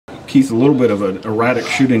Keith, a little bit of an erratic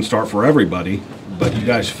shooting start for everybody, but you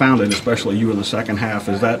guys found it, especially you in the second half.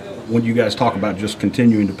 Is that when you guys talk about just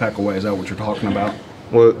continuing to peck away? Is that what you're talking about?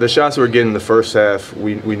 Well, the shots we were getting in the first half,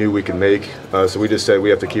 we knew we could make. So we just said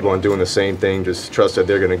we have to keep on doing the same thing, just trust that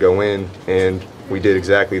they're going to go in. And we did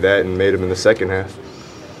exactly that and made them in the second half.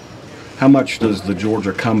 How much does the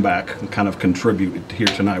Georgia comeback kind of contribute here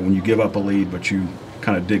tonight when you give up a lead, but you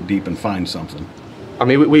kind of dig deep and find something? I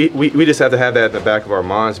mean, we just have to have that in the back of our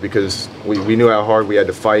minds because we knew how hard we had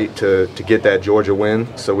to fight to get that Georgia win.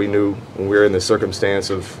 So we knew when we were in the circumstance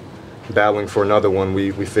of battling for another one, we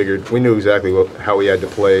knew exactly how we had to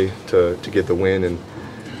play to get the win. And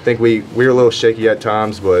I think we were a little shaky at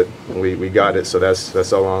times, but we got it. So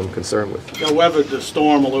that's all I'm concerned with. You weathered the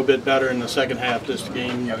storm a little bit better in the second half this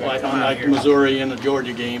game, unlike Missouri and the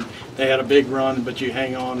Georgia game. They had a big run, but you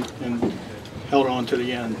hang on and held on to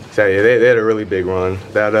the end. Yeah, they had a really big run.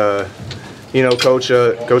 That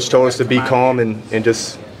coach told us to be calm and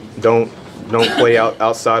just don't play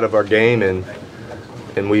outside of our game,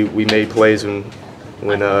 and we made plays when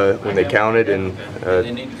they counted and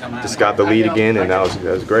just got the lead again, and that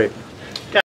was great.